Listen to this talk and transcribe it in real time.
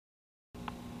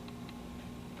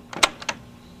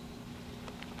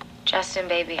Justin,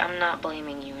 baby, I'm not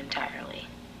blaming you entirely.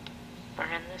 We're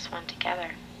in this one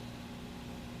together.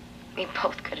 We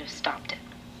both could have stopped it.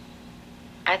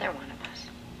 Either one of us.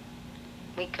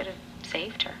 We could have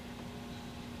saved her.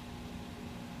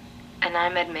 And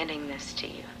I'm admitting this to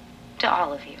you. To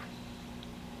all of you.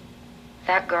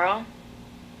 That girl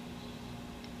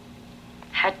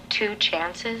had 2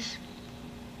 chances,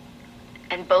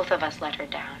 and both of us let her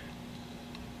down.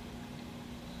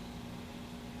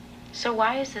 So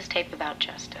why is this tape about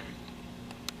Justin?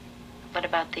 What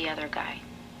about the other guy?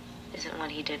 Isn't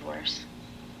what he did worse?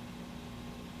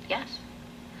 Yes.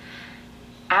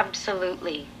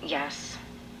 Absolutely, yes.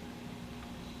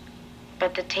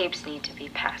 But the tapes need to be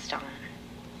passed on.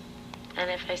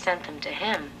 And if I sent them to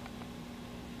him,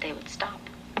 they would stop.